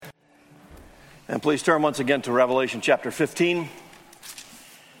And please turn once again to Revelation chapter 15.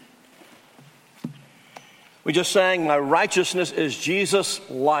 We just sang, "My righteousness is Jesus'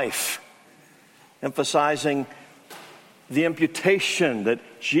 life," emphasizing the imputation that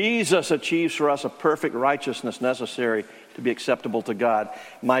Jesus achieves for us a perfect righteousness necessary to be acceptable to God.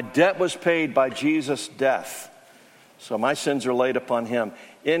 My debt was paid by Jesus' death, so my sins are laid upon him.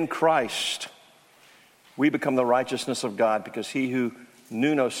 In Christ, we become the righteousness of God because he who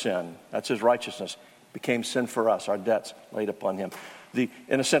knew no sin, that's his righteousness, became sin for us, our debts laid upon him.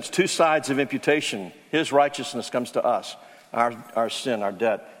 In a sense, two sides of imputation. His righteousness comes to us. Our sin, our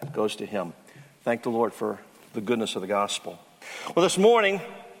debt, goes to him. Thank the Lord for the goodness of the gospel. Well, this morning,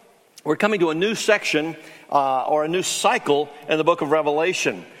 we're coming to a new section or a new cycle in the book of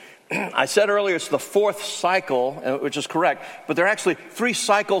Revelation. I said earlier it's the fourth cycle, which is correct, but there are actually 3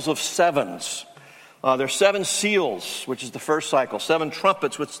 cycles of sevens. There are 7 seals, which is the first cycle, 7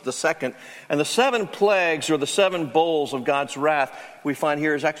 trumpets, which is the second, and the 7 plagues, or the 7 bowls of God's wrath, we find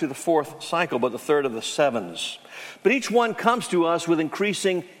here is actually the 4th cycle, but the 3rd of the 7s. But each one comes to us with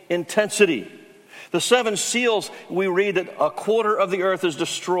increasing intensity. The 7 seals, we read that a quarter of the earth is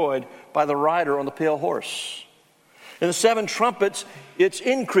destroyed by the rider on the pale horse. In the 7 trumpets, it's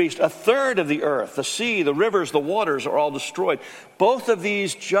increased. A third of the earth, the sea, the rivers, the waters are all destroyed. Both of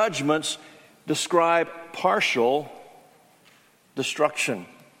these judgments describe partial destruction.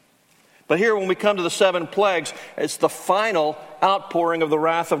 But here when we come to the 7 plagues, it's the final outpouring of the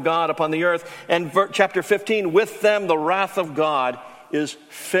wrath of God upon the earth. And chapter 15, with them the wrath of God is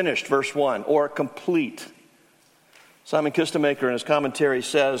finished, verse 1, or complete. Simon Kistemaker in his commentary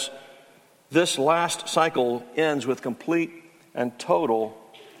says, this last cycle ends with complete and total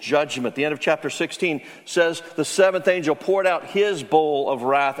judgment. The end of chapter 16 says the 7th angel poured out his bowl of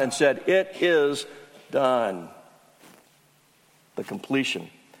wrath and said, "It is done." The completion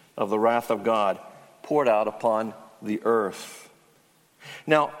of the wrath of God poured out upon the earth.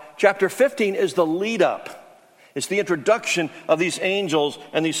 Now, chapter 15 is the lead up. It's the introduction of these angels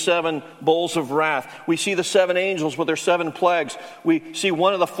and these 7 bowls of wrath. We see the 7 angels with their 7 plagues. We see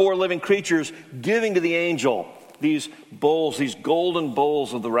one of the 4 living creatures giving to the angel these bowls, these golden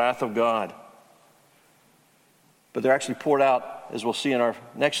bowls of the wrath of God. But they're actually poured out, as we'll see in our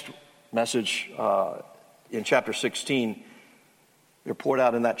next message in chapter 16. They're poured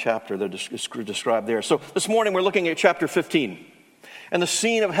out in that chapter. They're described there. So this morning we're looking at chapter 15 and the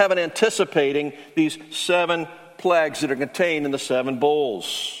scene of heaven anticipating these 7 plagues that are contained in the 7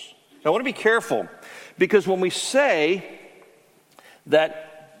 bowls. Now, I want to be careful because when we say that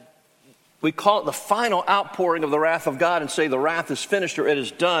we call it the final outpouring of the wrath of God and say the wrath is finished or it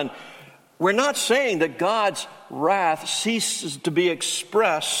is done, we're not saying that God's wrath ceases to be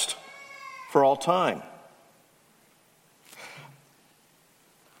expressed for all time.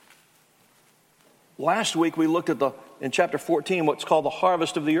 Last week we looked at in chapter 14 what's called the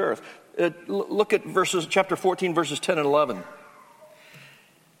harvest of the earth. Look at chapter 14, verses 10 and 11.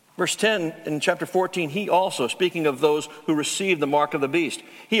 Verse 10 in chapter 14, he also, speaking of those who received the mark of the beast,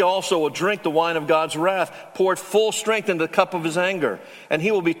 he also will drink the wine of God's wrath, poured full strength into the cup of his anger. And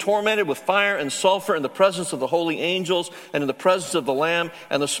he will be tormented with fire and sulfur in the presence of the holy angels and in the presence of the Lamb.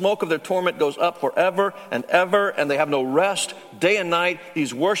 And the smoke of their torment goes up forever and ever, and they have no rest day and night,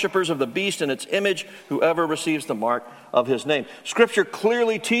 these worshipers of the beast and its image, whoever receives the mark of his name. Scripture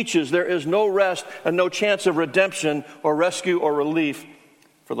clearly teaches there is no rest and no chance of redemption or rescue or relief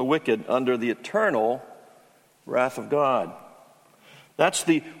for the wicked under the eternal wrath of God. That's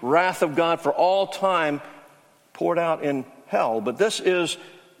the wrath of God for all time poured out in hell. But this is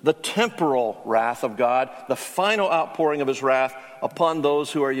the temporal wrath of God, the final outpouring of his wrath upon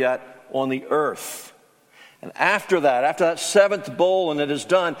those who are yet on the earth. And after that 7th bowl and it is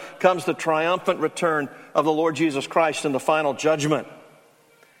done, comes the triumphant return of the Lord Jesus Christ in the final judgment.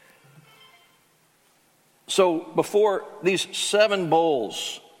 So before these 7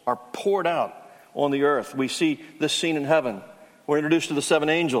 bowls are poured out on the earth, we see this scene in heaven. We're introduced to the 7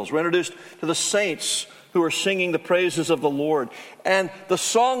 angels. We're introduced to the saints who are singing the praises of the Lord. And the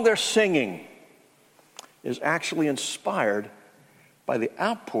song they're singing is actually inspired by the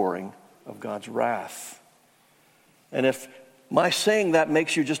outpouring of God's wrath. And if my saying that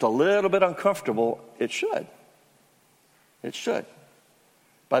makes you just a little bit uncomfortable, it should. It should.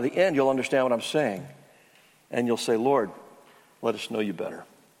 By the end, you'll understand what I'm saying. And you'll say, Lord, let us know you better.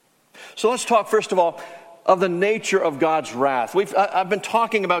 So let's talk, first of all, of the nature of God's wrath. I've been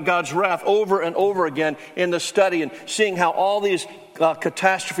talking about God's wrath over and over again in the study and seeing how all these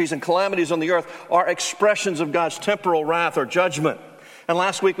catastrophes and calamities on the earth are expressions of God's temporal wrath or judgment. And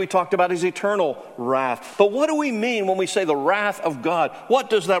last week we talked about his eternal wrath. But what do we mean when we say the wrath of God? What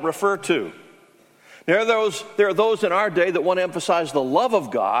does that refer to? There are those in our day that want to emphasize the love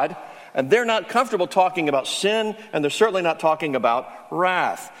of God, and they're not comfortable talking about sin, and they're certainly not talking about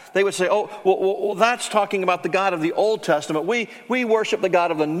wrath. They would say, well, that's talking about the God of the Old Testament. We worship the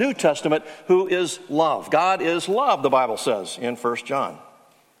God of the New Testament, who is love. God is love, the Bible says in 1 John.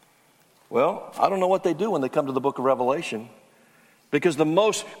 Well, I don't know what they do when they come to the book of Revelation, because the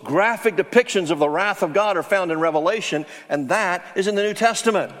most graphic depictions of the wrath of God are found in Revelation, and that is in the New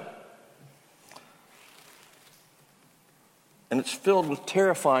Testament. And it's filled with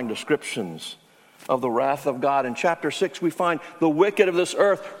terrifying descriptions of the wrath of God. In chapter 6, we find the wicked of this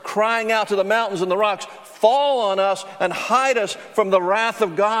earth crying out to the mountains and the rocks, "Fall on us and hide us from the wrath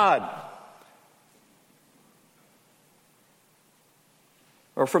of God."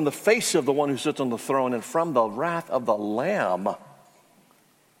 Or from the face of the one who sits on the throne, and from the wrath of the Lamb.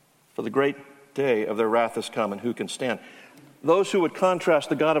 For the great day of their wrath has come, and who can stand? Those who would contrast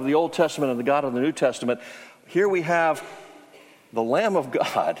the God of the Old Testament and the God of the New Testament, here we have the Lamb of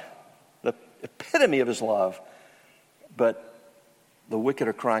God, the epitome of his love, but the wicked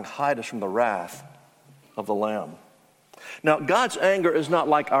are crying, "Hide us from the wrath of the Lamb." Now, God's anger is not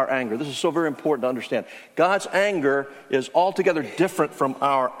like our anger. This is so very important to understand. God's anger is altogether different from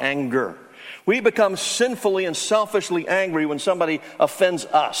our anger. We become sinfully and selfishly angry when somebody offends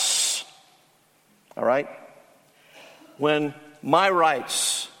us. All right? When my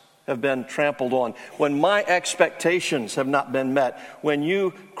rights have been trampled on, when my expectations have not been met, when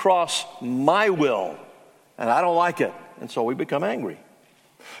you cross my will, and I don't like it, and so we become angry.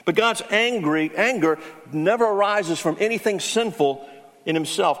 But God's anger never arises from anything sinful in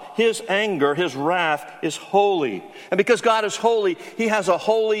himself. His anger, his wrath is holy. And because God is holy, he has a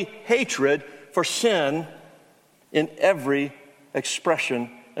holy hatred for sin in every expression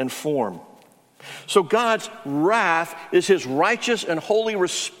and form. So God's wrath is his righteous and holy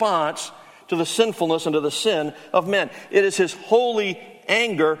response to the sinfulness and to the sin of men. It is his holy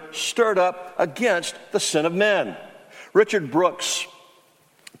anger stirred up against the sin of men. Richard Brooks,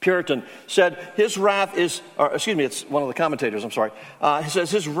 Puritan, said his wrath is, it's one of the commentators, he says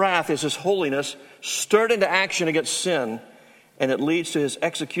his wrath is his holiness stirred into action against sin, and it leads to his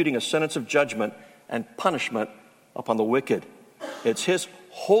executing a sentence of judgment and punishment upon the wicked. It's his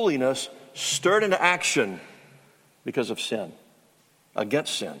holiness stirred into action because of sin,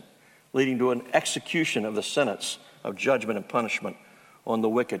 against sin, leading to an execution of the sentence of judgment and punishment on the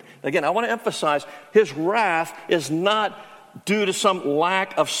wicked. Again, I want to emphasize his wrath is not due to some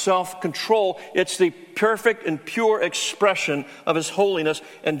lack of self-control. It's the perfect and pure expression of his holiness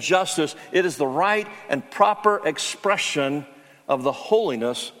and justice. It is the right and proper expression of the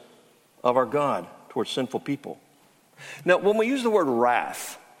holiness of our God towards sinful people. Now, when we use the word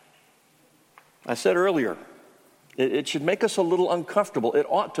wrath, I said earlier, it should make us a little uncomfortable. It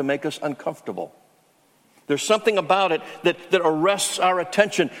ought to make us uncomfortable. There's something about it that arrests our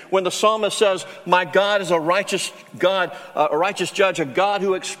attention. When the psalmist says, "My God is a righteous God, a righteous judge, a God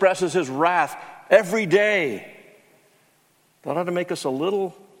who expresses his wrath every day," that ought to make us a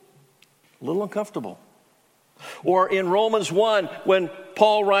little uncomfortable. Or in Romans 1, when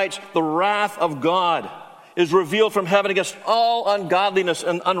Paul writes, "The wrath of God is revealed from heaven against all ungodliness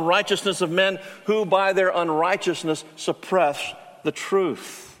and unrighteousness of men who by their unrighteousness suppress the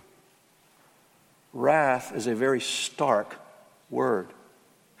truth." Wrath is a very stark word.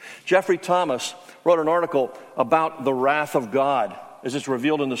 Jeffrey Thomas wrote an article about the wrath of God as it's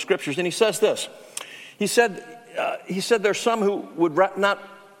revealed in the scriptures, and he says this. He said there's some who would not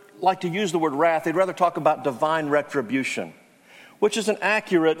like to use the word wrath. They'd rather talk about divine retribution, which is an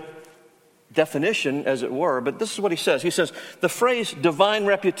accurate definition, as it were, but this is what he says. He says, the phrase divine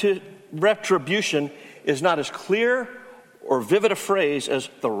retribution is not as clear or vivid a phrase as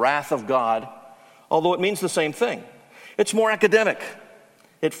the wrath of God, although it means the same thing. It's more academic.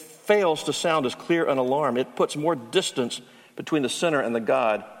 It fails to sound as clear an alarm. It puts more distance between the sinner and the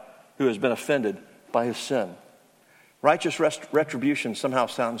God who has been offended by his sin. Righteous retribution somehow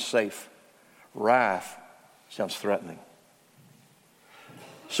sounds safe. Wrath sounds threatening.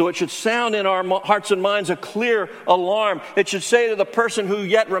 So it should sound in our hearts and minds a clear alarm. It should say to the person who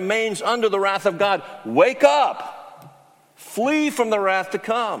yet remains under the wrath of God, "Wake up! Flee from the wrath to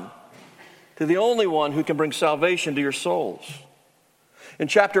come, to the only one who can bring salvation to your souls." In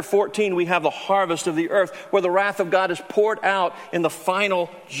chapter 14, we have the harvest of the earth, where the wrath of God is poured out in the final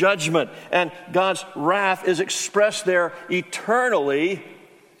judgment. And God's wrath is expressed there eternally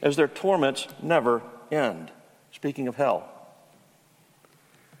as their torments never end. Speaking of hell.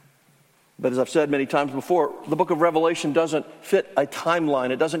 But as I've said many times before, the book of Revelation doesn't fit a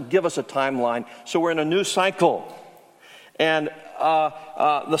timeline. It doesn't give us a timeline. So we're in a new cycle. And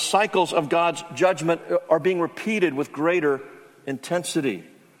the cycles of God's judgment are being repeated with greater intensity.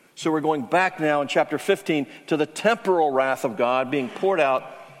 So we're going back now in chapter 15 to the temporal wrath of God being poured out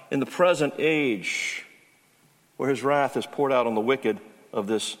in the present age, where his wrath is poured out on the wicked of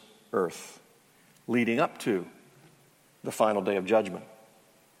this earth, leading up to the final day of judgment.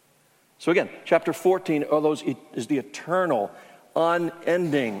 So again, chapter 14 is the eternal,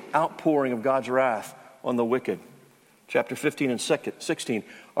 unending outpouring of God's wrath on the wicked. Chapter 15 and 16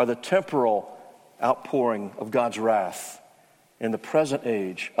 are the temporal outpouring of God's wrath in the present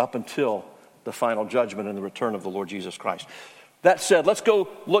age up until the final judgment and the return of the Lord Jesus Christ. That said, let's go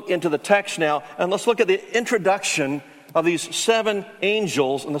look into the text now, and let's look at the introduction of these 7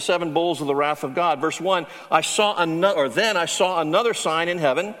 angels and the 7 bowls of the wrath of God. Verse 1, then I saw another sign in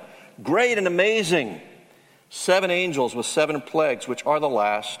heaven, great and amazing, 7 angels with 7 plagues, which are the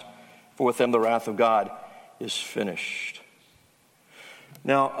last, for with them the wrath of God is finished.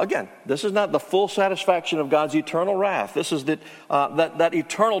 Now, again, this is not the full satisfaction of God's eternal wrath. This is that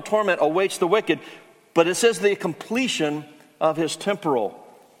eternal torment awaits the wicked, but it says the completion of his temporal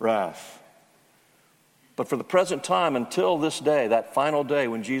wrath. But for the present time, until this day, that final day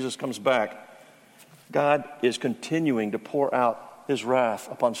when Jesus comes back, God is continuing to pour out his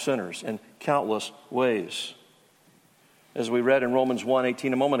wrath upon sinners in countless ways. As we read in Romans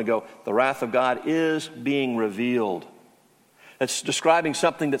 1:18 a moment ago, the wrath of God is being revealed. It's describing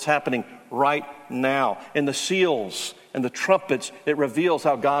something that's happening right now. In the seals and the trumpets, it reveals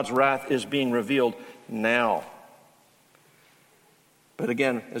how God's wrath is being revealed now. But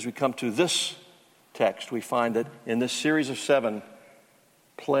again, as we come to this text, we find that in this series of 7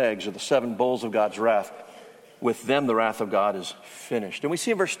 plagues, or the 7 bowls of God's wrath, with them the wrath of God is finished. And we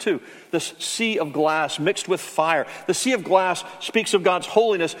see in verse 2, this sea of glass mixed with fire. The sea of glass speaks of God's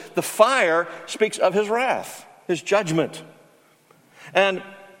holiness. The fire speaks of his wrath, his judgment. And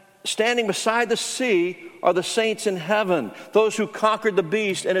standing beside the sea are the saints in heaven, those who conquered the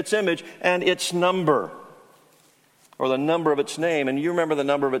beast and its image and its number, or the number of its name. And you remember the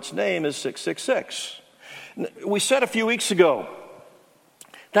number of its name is 666. We said a few weeks ago,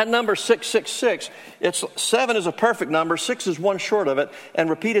 that number 666, 7 is a perfect number, 6 is one short of it, and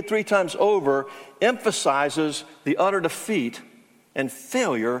repeated 3 times over emphasizes the utter defeat and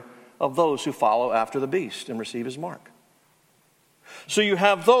failure of those who follow after the beast and receive his mark. So you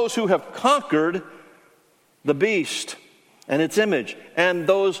have those who have conquered the beast and its image, and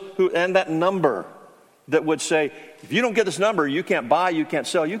that number that would say, if you don't get this number, you can't buy, you can't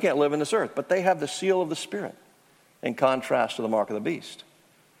sell, you can't live in this earth. But they have the seal of the Spirit in contrast to the mark of the beast.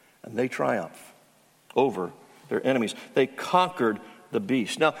 And they triumph over their enemies. They conquered the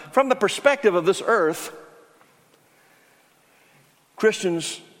beast. Now, from the perspective of this earth,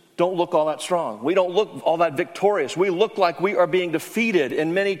 Christians don't look all that strong. We don't look all that victorious. We look like we are being defeated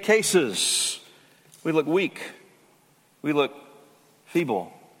in many cases. We look weak. We look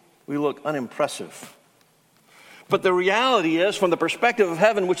feeble. We look unimpressive. But the reality is, from the perspective of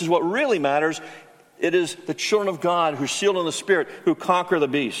heaven, which is what really matters, it is the children of God who are sealed in the Spirit who conquer the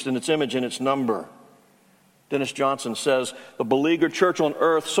beast in its image and its number. Dennis Johnson says, the beleaguered church on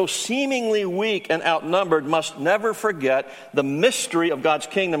earth, so seemingly weak and outnumbered, must never forget the mystery of God's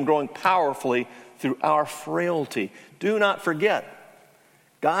kingdom growing powerfully through our frailty. Do not forget,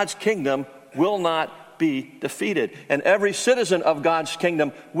 God's kingdom will not be defeated. And every citizen of God's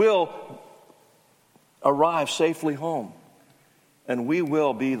kingdom will arrive safely home. And we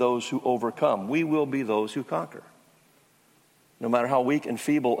will be those who overcome. We will be those who conquer. No matter how weak and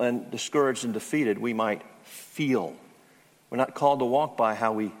feeble and discouraged and defeated we might feel. We're not called to walk by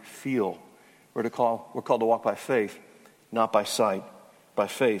how we feel. We're called to walk by faith, not by sight. By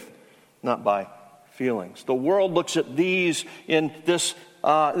faith, not by feelings. The world looks at these in this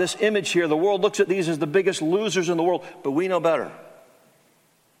image here. The world looks at these as the biggest losers in the world, but we know better.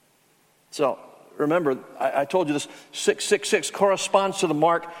 So, remember, I told you this 666 corresponds to the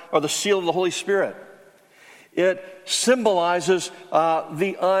mark or the seal of the Holy Spirit. It symbolizes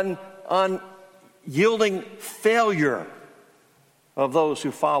the unyielding failure of those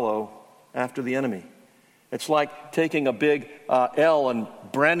who follow after the enemy. It's like taking a big L and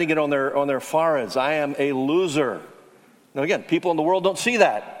branding it on their foreheads. I am a loser. Now again, people in the world don't see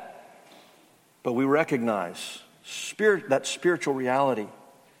that. But we recognize that spiritual reality.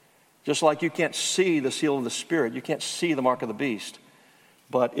 Just like you can't see the seal of the Spirit, you can't see the mark of the beast.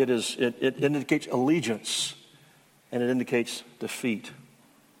 But it indicates allegiance, and it indicates defeat.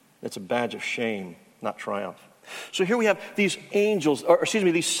 It's a badge of shame, not triumph. So here we have these angels,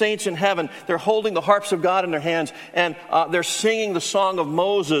 these saints in heaven. They're holding the harps of God in their hands, and they're singing the song of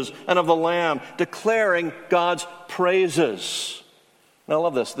Moses and of the Lamb, declaring God's praises. And I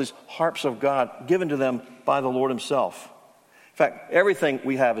love this, these harps of God given to them by the Lord himself. In fact, everything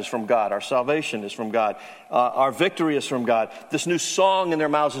we have is from God. Our salvation is from God. Our victory is from God. This new song in their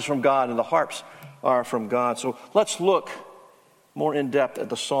mouths is from God, and the harps are from God. So let's look more in depth at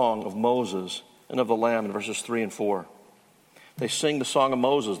the song of Moses and of the Lamb in verses 3 and 4. They sing the song of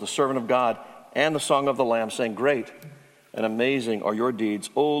Moses, the servant of God, and the song of the Lamb, saying, "Great and amazing are your deeds,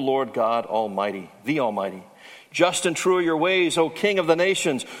 O Lord God Almighty, the Almighty. Just and true are your ways, O King of the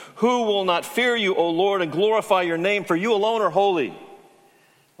nations. Who will not fear you, O Lord, and glorify your name? For you alone are holy.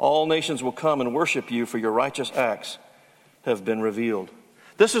 All nations will come and worship you, for your righteous acts have been revealed."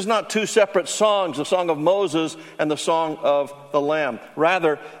 This is not two separate songs, the song of Moses and the song of the Lamb.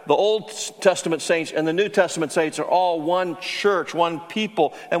 Rather, the Old Testament saints and the New Testament saints are all one church, one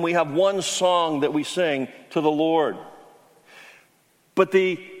people, and we have one song that we sing to the Lord. But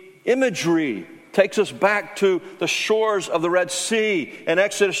the imagery takes us back to the shores of the Red Sea in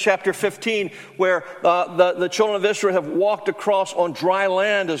Exodus chapter 15, where the children of Israel have walked across on dry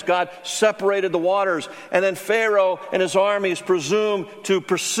land as God separated the waters. And then Pharaoh and his armies presume to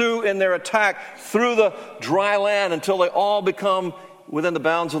pursue in their attack through the dry land until they all become within the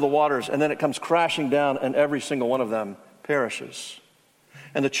bounds of the waters. And then it comes crashing down and every single one of them perishes.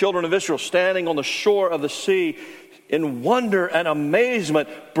 And the children of Israel standing on the shore of the sea in wonder and amazement,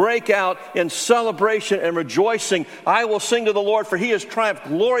 break out in celebration and rejoicing. "I will sing to the Lord, for he has triumphed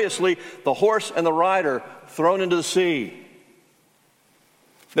gloriously, the horse and the rider thrown into the sea."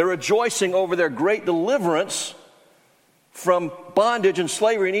 They're rejoicing over their great deliverance from bondage and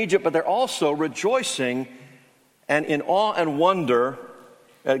slavery in Egypt, but they're also rejoicing and in awe and wonder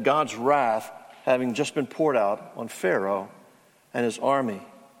at God's wrath having just been poured out on Pharaoh and his army.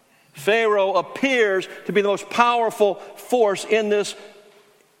 Pharaoh appears to be the most powerful force in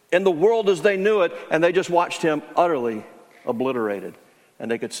the world as they knew it, and they just watched him utterly obliterated. And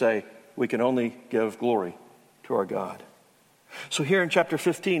they could say, "We can only give glory to our God." So here in chapter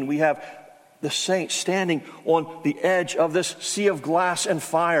 15, we have the saints standing on the edge of this sea of glass and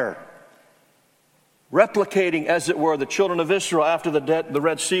fire, replicating, as it were, the children of Israel after the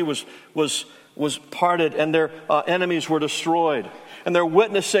Red Sea was parted and their enemies were destroyed. And they're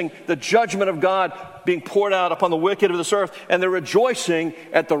witnessing the judgment of God being poured out upon the wicked of this earth. And they're rejoicing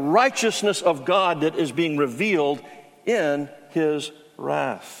at the righteousness of God that is being revealed in his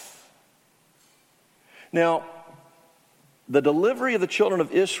wrath. Now, the delivery of the children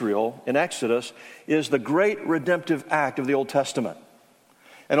of Israel in Exodus is the great redemptive act of the Old Testament.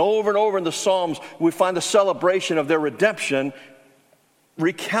 And over in the Psalms, we find the celebration of their redemption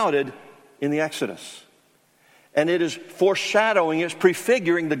recounted in the Exodus. And it is foreshadowing, it's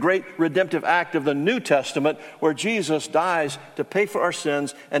prefiguring the great redemptive act of the New Testament, where Jesus dies to pay for our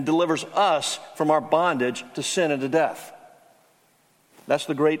sins and delivers us from our bondage to sin and to death. That's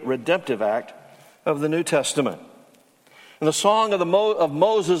the great redemptive act of the New Testament. And the song of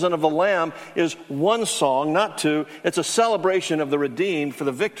Moses and of the Lamb is one song, not two. It's a celebration of the redeemed for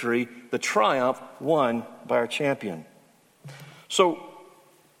the victory, the triumph won by our champion. So,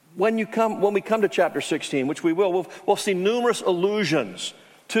 when we come to chapter 16, which we will, we'll see numerous allusions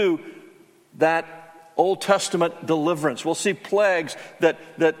to that Old Testament deliverance. We'll see plagues that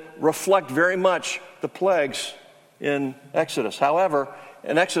reflect very much the plagues in Exodus. However,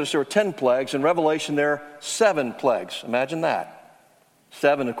 in Exodus there were 10 plagues. In Revelation there are 7 plagues. Imagine that.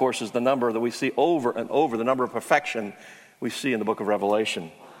 7, of course, is the number that we see over and over, the number of perfection we see in the book of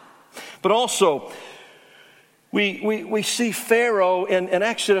Revelation. But also, We see Pharaoh in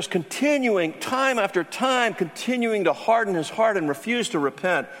Exodus continuing, time after time, continuing to harden his heart and refuse to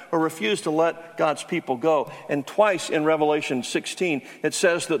repent or refuse to let God's people go. And twice in Revelation 16, it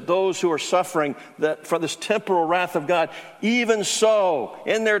says that those who are suffering from this temporal wrath of God, even so,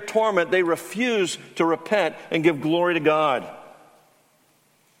 in their torment, they refuse to repent and give glory to God.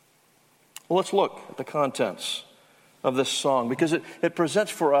 Well, let's look at the contents of this song, because it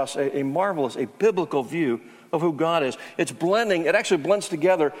presents for us a marvelous, a biblical view of who God is. It actually blends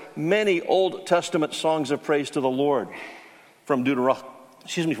together many Old Testament songs of praise to the Lord from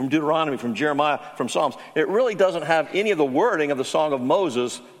Deuteronomy, from Jeremiah, from Psalms. It really doesn't have any of the wording of the Song of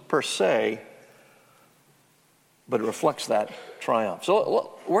Moses per se, but it reflects that triumph.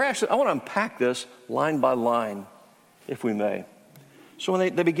 So I want to unpack this line by line, if we may. So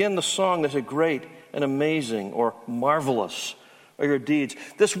when they begin the song, they say, "Great and amazing," or "marvelous are your deeds."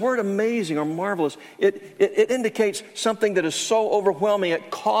 This word amazing or marvelous, it indicates something that is so overwhelming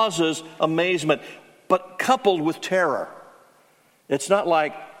it causes amazement. but coupled with terror. It's not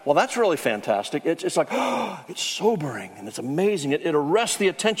like, well, that's really fantastic. It's like, oh, it's sobering and it's amazing. It arrests the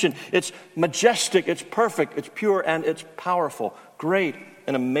attention. It's majestic, it's perfect, it's pure, and it's powerful. Great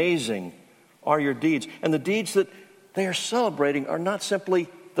and amazing are your deeds. And the deeds that they are celebrating are not simply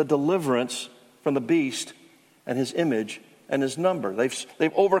the deliverance from the beast and his image and his number.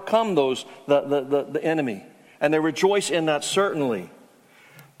 They've overcome the enemy, and they rejoice in that certainly.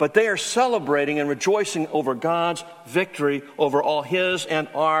 But they are celebrating and rejoicing over God's victory over all his and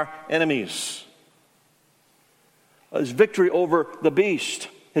our enemies. His victory over the beast,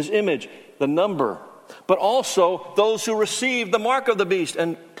 his image, the number, but also those who receive the mark of the beast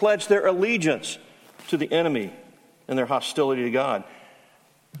and pledge their allegiance to the enemy and their hostility to God.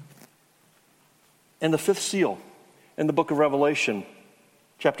 And the fifth seal in the book of Revelation,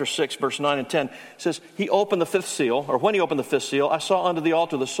 chapter 6, verse 9 and 10, says, he opened the fifth seal, or when he opened the fifth seal, I saw under the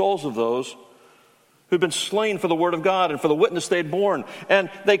altar the souls of those who'd been slain for the word of God and for the witness they had borne.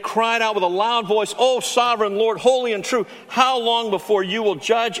 And they cried out with a loud voice, O sovereign Lord, holy and true, how long before you will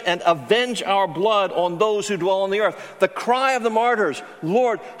judge and avenge our blood on those who dwell on the earth? The cry of the martyrs,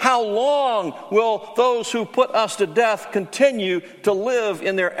 Lord, how long will those who put us to death continue to live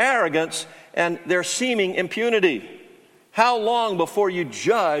in their arrogance and their seeming impunity? How long before you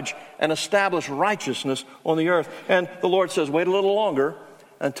judge and establish righteousness on the earth? And the Lord says, wait a little longer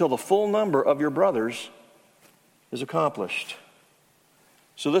until the full number of your brothers is accomplished.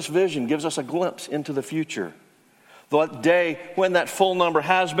 So this vision gives us a glimpse into the future. The day when that full number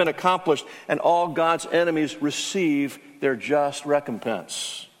has been accomplished and all God's enemies receive their just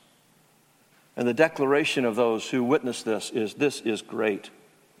recompense. And the declaration of those who witness this is great.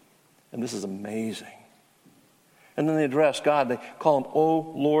 And this is amazing. And then they address God. They call him,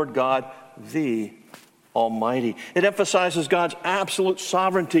 O Lord God, the Almighty. It emphasizes God's absolute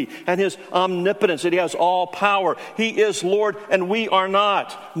sovereignty and his omnipotence, that he has all power. He is Lord and we are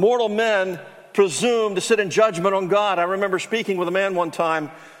not. Mortal men presume to sit in judgment on God. I remember speaking with a man one time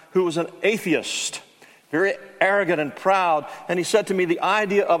who was an atheist, very arrogant and proud. And he said to me, the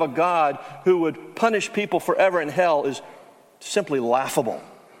idea of a God who would punish people forever in hell is simply laughable.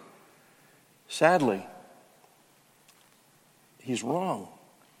 Sadly, he's wrong.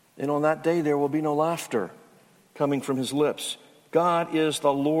 And on that day there will be no laughter coming from his lips. God is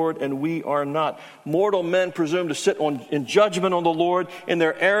the Lord and we are not. Mortal men presume to sit in judgment on the Lord. In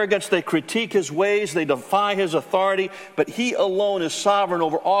their arrogance they critique his ways, they defy his authority, but he alone is sovereign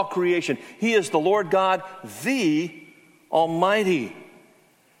over all creation. He is the Lord God, the Almighty.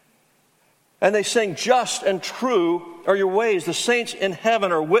 And they sing, just and true are your ways. The saints in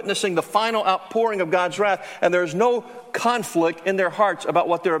heaven are witnessing the final outpouring of God's wrath, and there's no conflict in their hearts about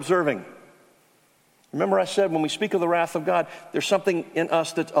what they're observing. Remember I said when we speak of the wrath of God, there's something in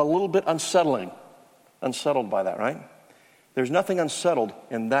us that's a little bit unsettling. Unsettled by that, right? There's nothing unsettled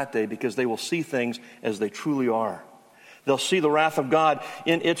in that day because they will see things as they truly are. They'll see the wrath of God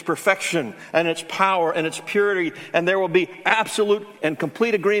in its perfection and its power and its purity, and there will be absolute and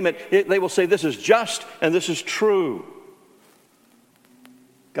complete agreement. They will say this is just and this is true.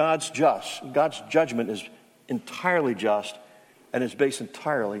 God's judgment is entirely just and is based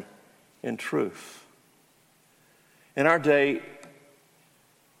entirely in truth. In our day,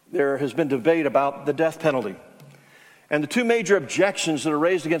 there has been debate about the death penalty. And the two major objections that are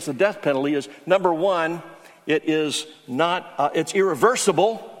raised against the death penalty is, number one, it's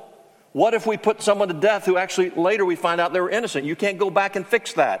irreversible. What if we put someone to death who actually later we find out they were innocent? You can't go back and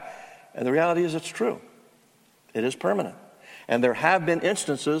fix that. And the reality is it's true. It is permanent. And there have been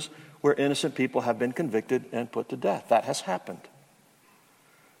instances where innocent people have been convicted and put to death. That has happened.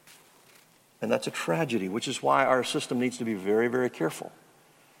 And that's a tragedy, which is why our system needs to be very, very careful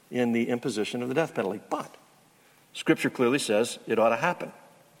in the imposition of the death penalty. But Scripture clearly says it ought to happen.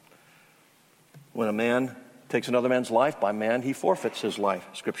 When a man takes another man's life, by man he forfeits his life,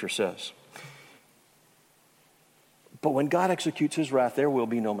 Scripture says. But when God executes his wrath, there will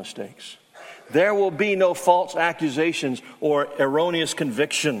be no mistakes. There will be no false accusations or erroneous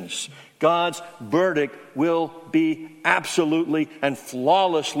convictions. God's verdict will be absolutely and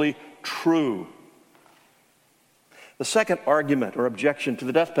flawlessly true. The second argument or objection to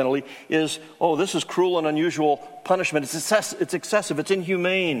the death penalty is, this is cruel and unusual punishment. It's excessive. It's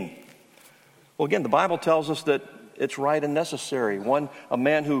inhumane. Well, again, the Bible tells us that it's right and necessary. A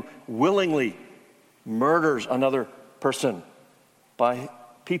man who willingly murders another person by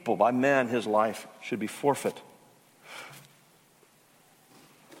man, his life should be forfeit.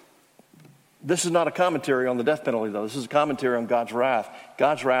 This is not a commentary on the death penalty, though. This is a commentary on God's wrath.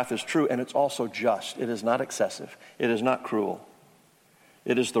 God's wrath is true, and it's also just. It is not excessive. It is not cruel.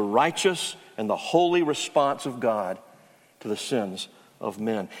 It is the righteous and the holy response of God to the sins of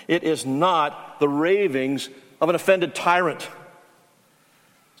men. It is not the ravings of an offended tyrant.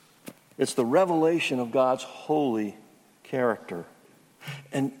 It's the revelation of God's holy character.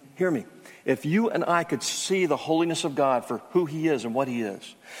 And hear me, if you and I could see the holiness of God for who He is and what He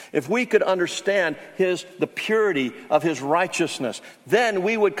is, if we could understand the purity of His righteousness, then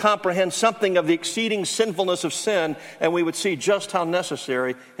we would comprehend something of the exceeding sinfulness of sin, and we would see just how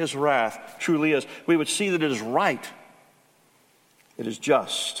necessary His wrath truly is. We would see that it is right, it is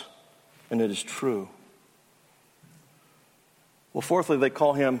just, and it is true. Well, fourthly, they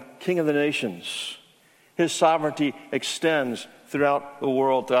call Him King of the nations. His sovereignty extends throughout the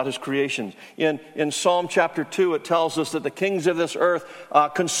world, throughout His creations. In Psalm chapter 2, it tells us that the kings of this earth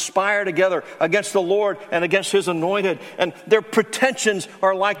conspire together against the Lord and against His anointed, and their pretensions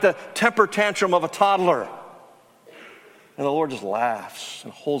are like the temper tantrum of a toddler. And the Lord just laughs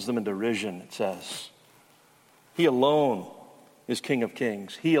and holds them in derision, it says. He alone is King of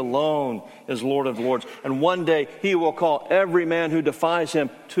kings. He alone is Lord of lords. And one day He will call every man who defies Him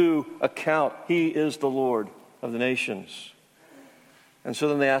to account. He is the Lord of the nations. And so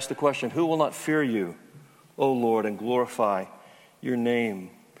then they ask the question, who will not fear You, O Lord, and glorify Your name?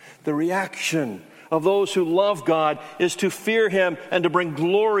 The reaction of those who love God is to fear Him and to bring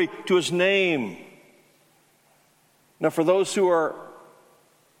glory to His name. Now, for those who are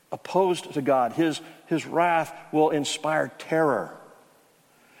opposed to God, His wrath will inspire terror.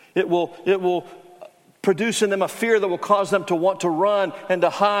 It will produce in them a fear that will cause them to want to run and to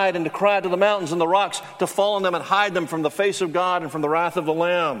hide and to cry to the mountains and the rocks to fall on them and hide them from the face of God and from the wrath of the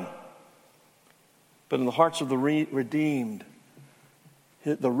Lamb. But in the hearts of the redeemed,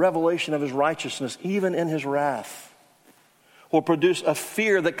 the revelation of His righteousness, even in His wrath, will produce a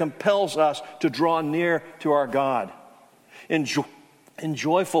fear that compels us to draw near to our God. In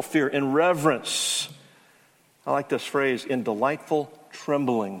joyful fear, in reverence. I like this phrase, in delightful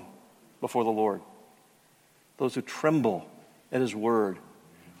trembling before the Lord. Those who tremble at His word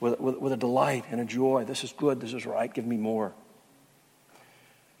with a delight and a joy. This is good, this is right, give me more.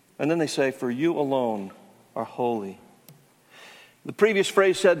 And then they say, for You alone are holy. The previous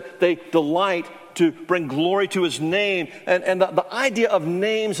phrase said they delight to bring glory to His name. And the idea of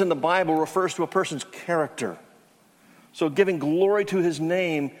names in the Bible refers to a person's character. So giving glory to His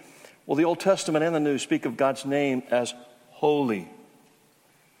name, well, the Old Testament and the New speak of God's name as holy.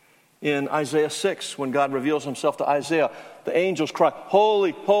 In Isaiah 6, when God reveals Himself to Isaiah, the angels cry,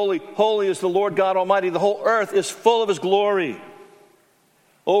 holy, holy, holy is the Lord God Almighty. The whole earth is full of His glory.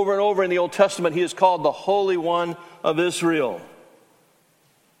 Over and over in the Old Testament, He is called the Holy One of Israel.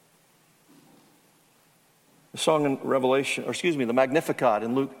 The song in the Magnificat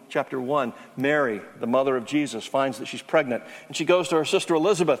in Luke chapter 1, Mary, the mother of Jesus, finds that she's pregnant. And she goes to her sister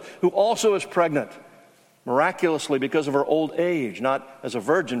Elizabeth, who also is pregnant, miraculously because of her old age, not as a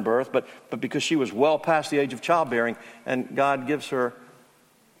virgin birth, but because she was well past the age of childbearing, and God gives her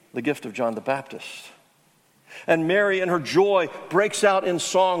the gift of John the Baptist. And Mary, in her joy, breaks out in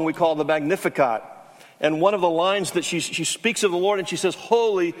song we call the Magnificat. And one of the lines that she speaks of the Lord, and she says,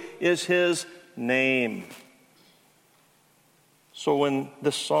 holy is His name. So in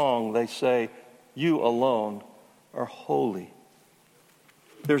this song, they say, You alone are holy.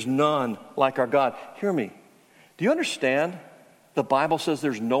 There's none like our God. Hear me. Do you understand? The Bible says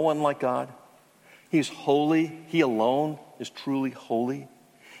there's no one like God. He's holy. He alone is truly holy.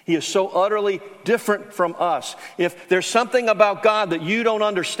 He is so utterly different from us. If there's something about God that you don't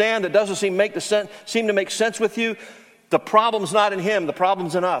understand, that doesn't seem to make sense with you, the problem's not in Him. The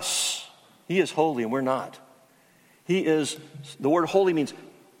problem's in us. He is holy and we're not. The word holy means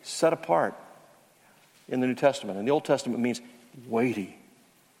set apart in the New Testament. And the Old Testament means weighty,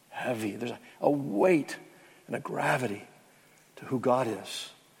 heavy. There's a weight and a gravity to who God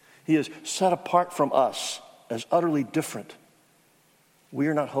is. He is set apart from us as utterly different. We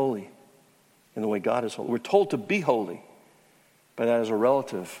are not holy in the way God is holy. We're told to be holy, but that is a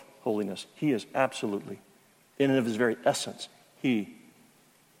relative holiness. He is absolutely, in and of His very essence, He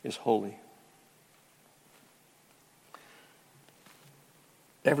is holy.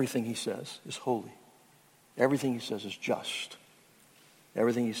 Everything He says is holy. Everything He says is just.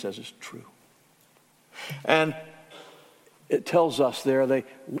 Everything He says is true. And it tells us there,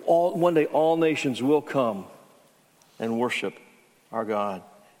 one day all nations will come and worship our God.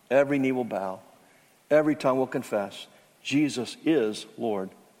 Every knee will bow. Every tongue will confess Jesus is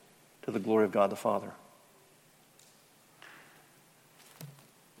Lord, to the glory of God the Father.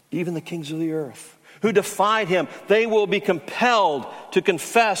 Even the kings of the earth who defied Him, they will be compelled to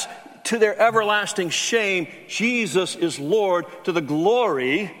confess to their everlasting shame, Jesus is Lord to the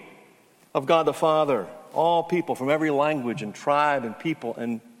glory of God the Father. All people from every language and tribe and people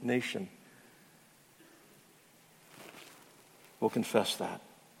and nation will confess that.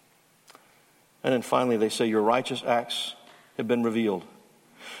 And then finally they say, your righteous acts have been revealed.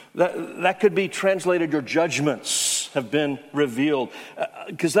 That could be translated, your judgments have been revealed.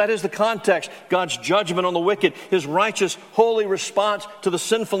 Because that is the context. God's judgment on the wicked, his righteous, holy response to the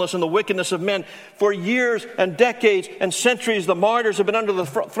sinfulness and the wickedness of men. For years and decades and centuries, the martyrs have been under the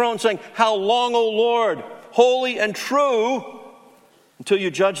throne saying, how long, O Lord, holy and true, until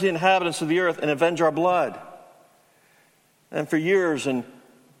you judge the inhabitants of the earth and avenge our blood. And for years and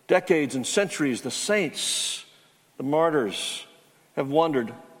decades and centuries, the saints, the martyrs, have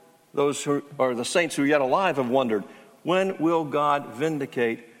wondered, those who are the saints who are yet alive have wondered, when will God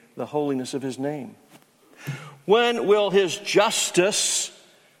vindicate the holiness of his name? When will his justice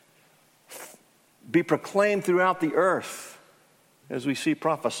be proclaimed throughout the earth, as we see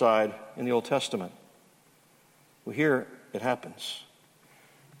prophesied in the Old Testament? Well, here it happens.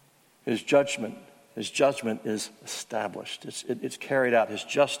 His judgment is established. It's carried out. His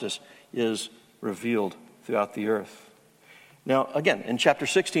justice is revealed throughout the earth. Now, again, in chapter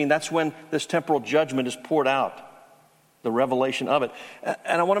 16, that's when this temporal judgment is poured out, the revelation of it.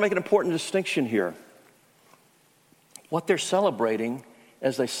 And I want to make an important distinction here. What they're celebrating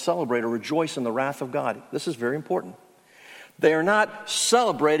as they celebrate or rejoice in the wrath of God, this is very important. They are not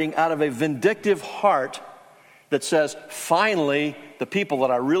celebrating out of a vindictive heart that says, finally, the people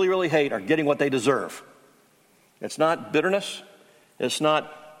that I really, really hate are getting what they deserve. It's not bitterness. It's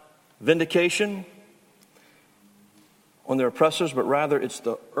not vindication on their oppressors, but rather it's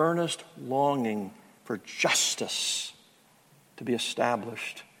the earnest longing for justice to be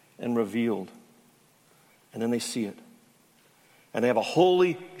established and revealed. And then they see it. And they have a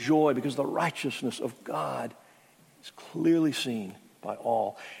holy joy because the righteousness of God is clearly seen by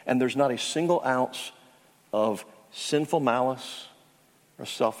all. And there's not a single ounce of sinful malice or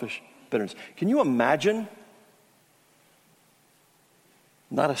selfish bitterness. Can you imagine?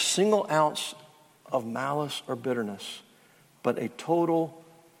 Not a single ounce of malice or bitterness, but a total,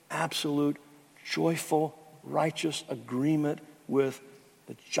 absolute, joyful, righteous agreement with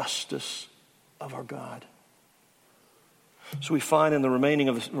the justice of our God. So we find in the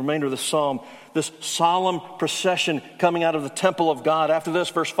remainder of the psalm this solemn procession coming out of the temple of God. After this,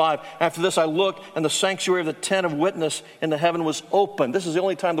 verse 5, after this I looked, and the sanctuary of the tent of witness in the heaven was open. This is the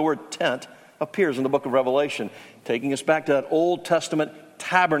only time the word tent appears in the book of Revelation, taking us back to that Old Testament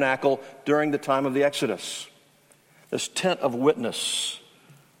tabernacle during the time of the Exodus. This tent of witness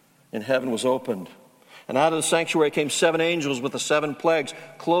in heaven was opened. And out of the sanctuary came 7 angels with the 7 plagues,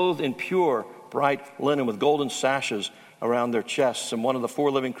 clothed in pure, bright linen with golden sashes around their chests. And one of the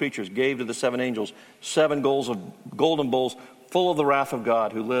 4 living creatures gave to the 7 angels 7 golden bowls full of the wrath of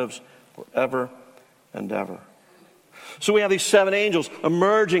God, who lives forever and ever. So we have these 7 angels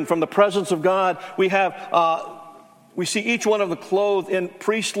emerging from the presence of God. We see each one of them clothed in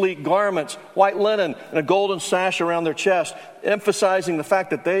priestly garments, white linen, and a golden sash around their chest, emphasizing the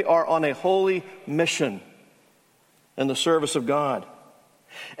fact that they are on a holy mission in the service of God.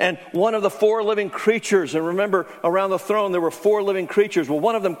 And one of the 4 living creatures, and remember, around the throne there were 4 living creatures. Well,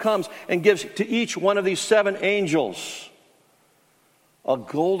 one of them comes and gives to each one of these 7 angels a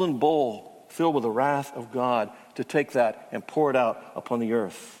golden bowl filled with the wrath of God to take that and pour it out upon the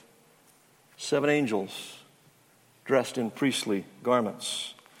earth. 7 angels dressed in priestly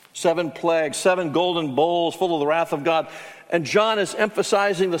garments. 7 plagues, 7 golden bowls full of the wrath of God. And John is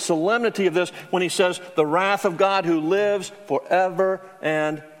emphasizing the solemnity of this when he says, the wrath of God who lives forever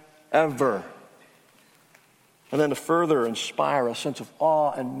and ever. And then to further inspire a sense of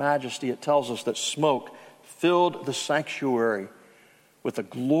awe and majesty, it tells us that smoke filled the sanctuary with the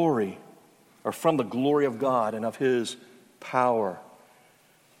glory, or from the glory of God and of his power.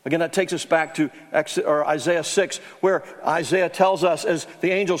 Again, that takes us back to Isaiah 6, where Isaiah tells us, as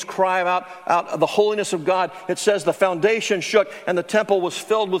the angels cry out the holiness of God, it says the foundation shook and the temple was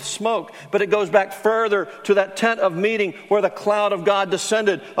filled with smoke. But it goes back further to that tent of meeting where the cloud of God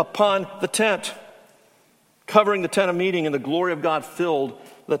descended upon the tent, covering the tent of meeting, and the glory of God filled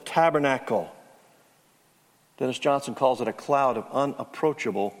the tabernacle. Dennis Johnson calls it a cloud of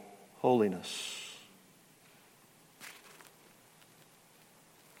unapproachable holiness.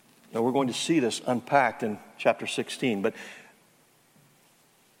 Now, we're going to see this unpacked in chapter 16, but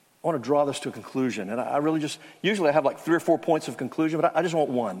I want to draw this to a conclusion. And I really usually I have like 3 or 4 points of conclusion, but I just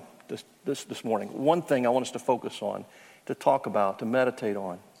want one this morning. One thing I want us to focus on, to talk about, to meditate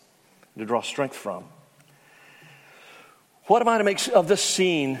on, to draw strength from. What am I to make of this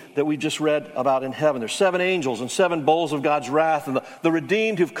scene that we just read about in heaven? There's 7 angels and 7 bowls of God's wrath, and the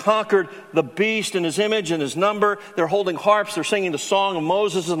redeemed who've conquered the beast in his image and his number. They're holding harps. They're singing the song of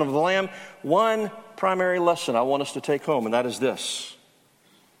Moses and of the Lamb. One primary lesson I want us to take home, and that is this.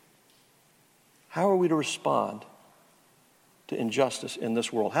 How are we to respond to injustice in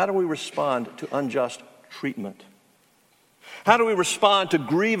this world? How do we respond to unjust treatment? How do we respond to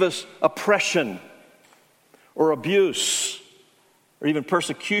grievous oppression or abuse or even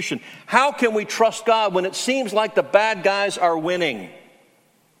persecution? How can we trust God when it seems like the bad guys are winning?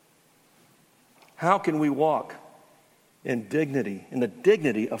 How can we walk in dignity, in the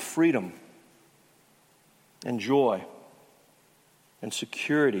dignity of freedom and joy and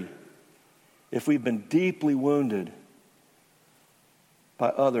security if we've been deeply wounded by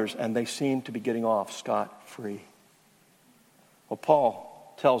others and they seem to be getting off scot-free? Well,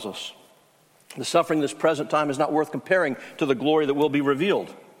 Paul tells us the suffering of this present time is not worth comparing to the glory that will be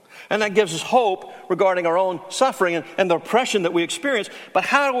revealed. And that gives us hope regarding our own suffering and the oppression that we experience. But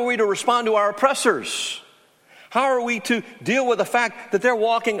how are we to respond to our oppressors? How are we to deal with the fact that they're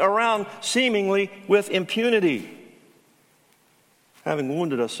walking around seemingly with impunity, having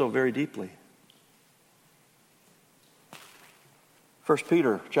wounded us so very deeply? 1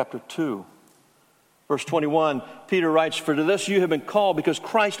 Peter chapter 2. Verse 21, Peter writes, "For to this you have been called, because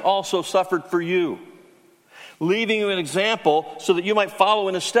Christ also suffered for you, leaving you an example so that you might follow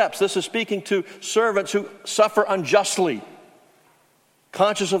in his steps." This is speaking to servants who suffer unjustly.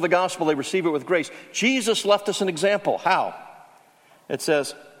 Conscious of the gospel, they receive it with grace. Jesus left us an example. How? It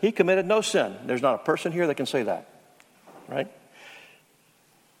says, he committed no sin. There's not a person here that can say that, right?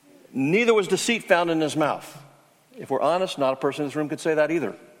 Neither was deceit found in his mouth. If we're honest, not a person in this room could say that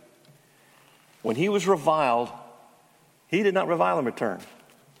either. When he was reviled, he did not revile in return.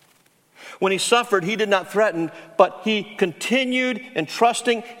 When he suffered, he did not threaten, but he continued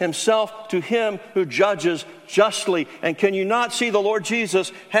entrusting himself to him who judges justly. And can you not see the Lord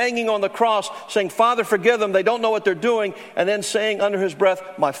Jesus hanging on the cross saying, "Father, forgive them, they don't know what they're doing," and then saying under his breath,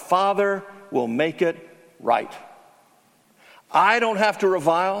 "My Father will make it right." I don't have to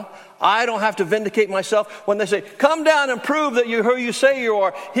revile. I don't have to vindicate myself. When they say, "Come down and prove that you're who you say you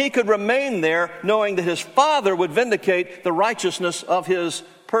are," he could remain there knowing that his Father would vindicate the righteousness of his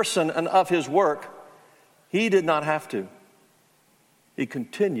person and of his work. He did not have to. He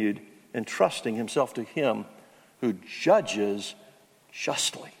continued entrusting himself to him who judges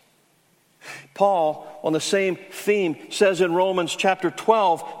justly. Paul, on the same theme, says in Romans chapter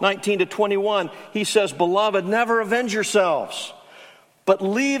 12, 19 to 21, he says, "Beloved, never avenge yourselves, but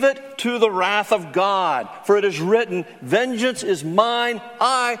leave it to the wrath of God. For it is written, 'Vengeance is mine,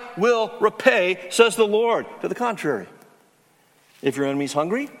 I will repay,' says the Lord." To the contrary, if your enemy's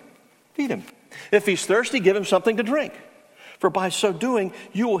hungry, feed him. If he's thirsty, give him something to drink. For by so doing,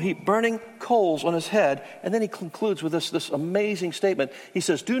 you will heap burning coals on his head. And then he concludes with this amazing statement. He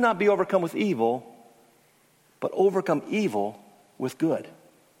says, "Do not be overcome with evil, but overcome evil with good."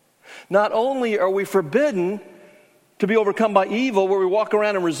 Not only are we forbidden to be overcome by evil, where we walk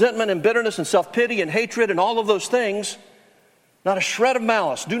around in resentment and bitterness and self-pity and hatred and all of those things, not a shred of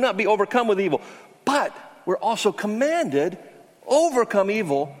malice. Do not be overcome with evil. But we're also commanded, overcome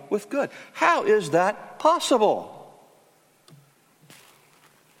evil with good. How is that possible?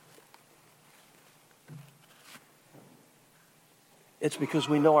 It's because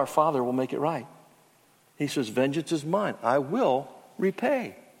we know our Father will make it right. He says, "Vengeance is mine. I will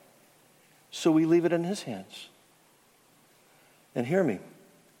repay." So we leave it in his hands. And hear me.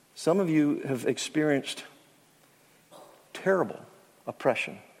 Some of you have experienced terrible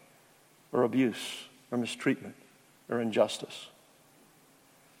oppression or abuse or mistreatment or injustice.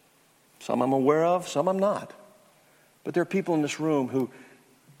 Some I'm aware of, some I'm not. But there are people in this room who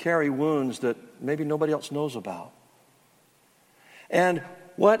carry wounds that maybe nobody else knows about. And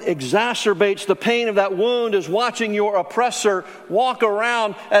what exacerbates the pain of that wound is watching your oppressor walk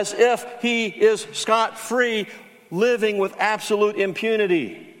around as if he is scot-free, living with absolute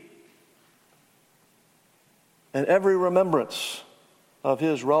impunity. And every remembrance of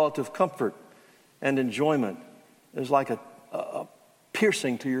his relative comfort and enjoyment is like a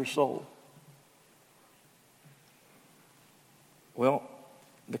piercing to your soul. Well,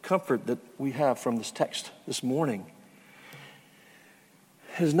 the comfort that we have from this text this morning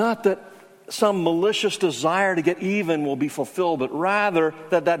is not that some malicious desire to get even will be fulfilled, but rather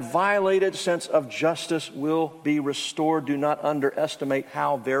that violated sense of justice will be restored. Do not underestimate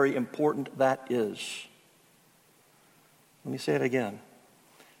how very important that is. Let me say it again.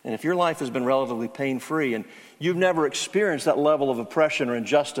 And if your life has been relatively pain-free and you've never experienced that level of oppression or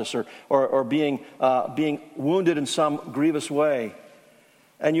injustice or being wounded in some grievous way,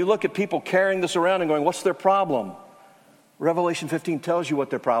 and you look at people carrying this around and going, what's their problem? Revelation 15 tells you what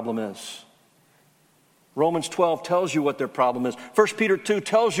their problem is. Romans 12 tells you what their problem is. 1 Peter 2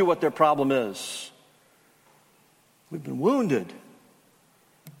 tells you what their problem is. We've been wounded,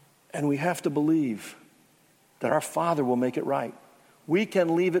 and we have to believe that our Father will make it right. We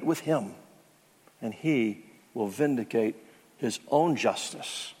can leave it with Him, and He will vindicate His own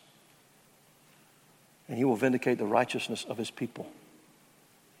justice, and He will vindicate the righteousness of His people.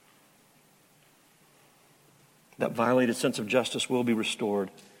 That violated sense of justice will be restored.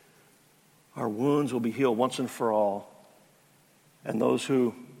 Our wounds will be healed once and for all, and those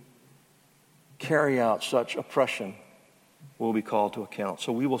who carry out such oppression will be called to account.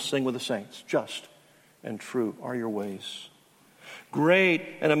 So we will sing with the saints, just and true are your ways. Great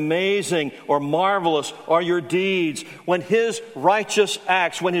and amazing or marvelous are your deeds. When His righteous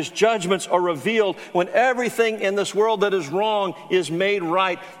acts, when His judgments are revealed, when everything in this world that is wrong is made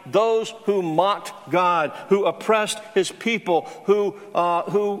right, those who mocked God, who oppressed His people,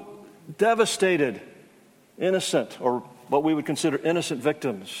 who devastated innocent, or what we would consider innocent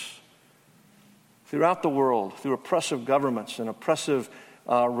victims throughout the world, through oppressive governments and oppressive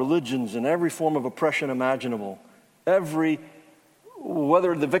religions and every form of oppression imaginable,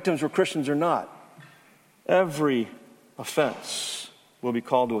 whether the victims were Christians or not, every offense will be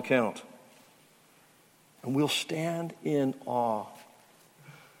called to account. And we'll stand in awe,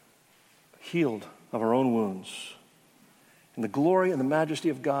 healed of our own wounds. And the glory and the majesty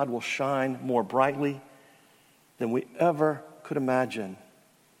of God will shine more brightly than we ever could imagine.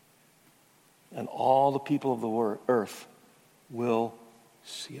 And all the people of the earth will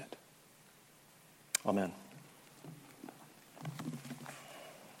see it. Amen.